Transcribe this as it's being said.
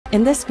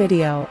In this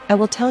video, I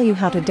will tell you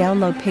how to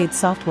download paid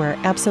software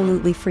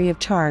absolutely free of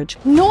charge.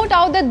 No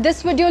doubt that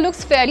this video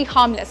looks fairly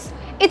harmless.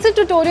 It's a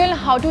tutorial on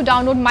how to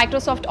download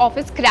Microsoft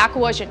Office crack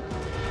version.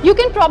 You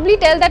can probably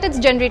tell that it's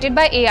generated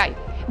by AI,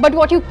 but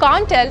what you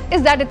can't tell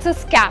is that it's a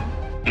scam.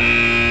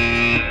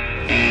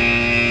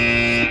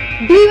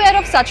 Beware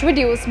of such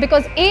videos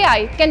because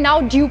AI can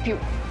now dupe you.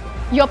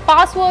 Your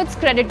passwords,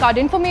 credit card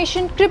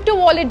information, crypto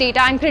wallet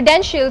data and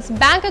credentials,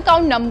 bank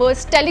account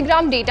numbers,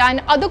 telegram data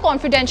and other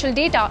confidential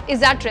data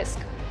is at risk.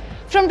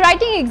 From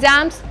writing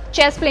exams,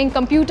 chess playing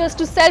computers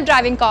to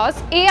self-driving cars,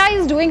 AI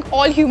is doing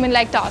all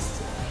human-like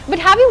tasks. But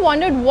have you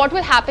wondered what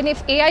will happen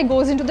if AI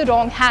goes into the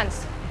wrong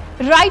hands?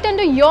 Right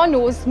under your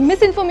nose,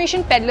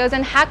 misinformation peddlers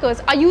and hackers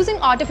are using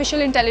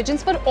artificial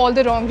intelligence for all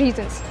the wrong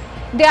reasons.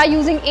 They are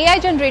using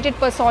AI-generated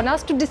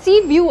personas to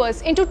deceive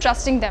viewers into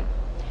trusting them.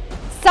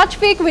 Such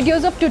fake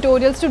videos of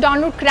tutorials to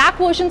download crack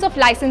versions of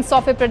licensed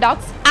software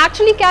products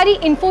actually carry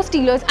info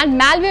stealers and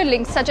malware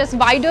links such as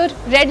Wider,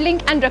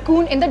 Redlink and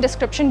Raccoon in the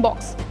description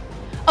box.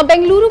 A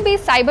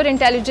Bengaluru-based cyber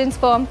intelligence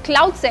firm,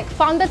 CloudSec,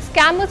 found that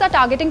scammers are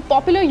targeting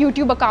popular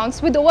YouTube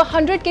accounts with over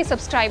 100k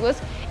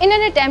subscribers in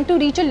an attempt to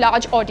reach a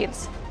large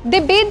audience. They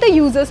bait the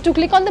users to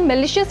click on the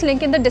malicious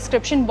link in the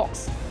description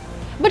box.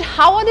 But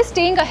how are they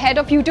staying ahead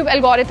of YouTube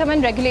algorithm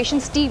and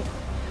regulations team?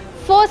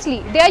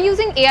 Firstly, they are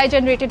using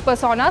AI-generated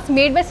personas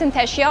made by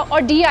Synthesia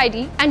or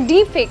DID and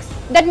deepfakes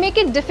that make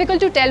it difficult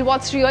to tell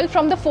what's real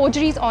from the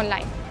forgeries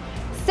online.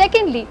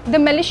 Secondly, the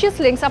malicious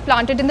links are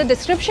planted in the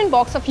description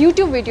box of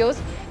YouTube videos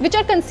which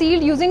are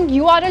concealed using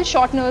URL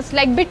shorteners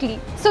like bit.ly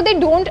so they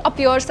don't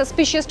appear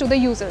suspicious to the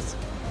users.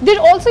 They're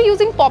also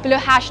using popular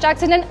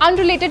hashtags in an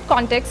unrelated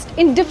context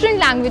in different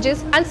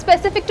languages and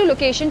specific to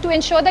location to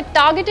ensure that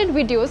targeted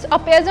videos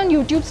appears on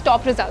YouTube's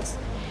top results.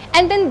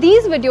 And then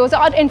these videos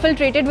are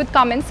infiltrated with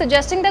comments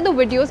suggesting that the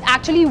videos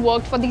actually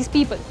worked for these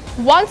people.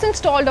 Once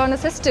installed on a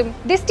system,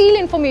 they steal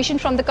information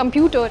from the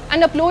computer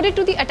and upload it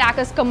to the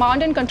attacker's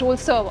command and control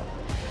server.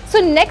 So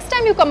next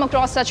time you come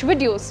across such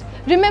videos,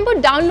 remember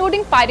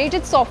downloading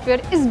pirated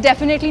software is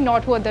definitely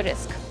not worth the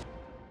risk.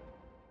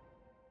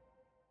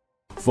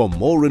 For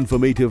more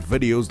informative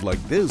videos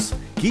like this,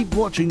 keep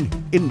watching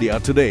India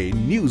Today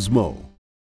NewsMo.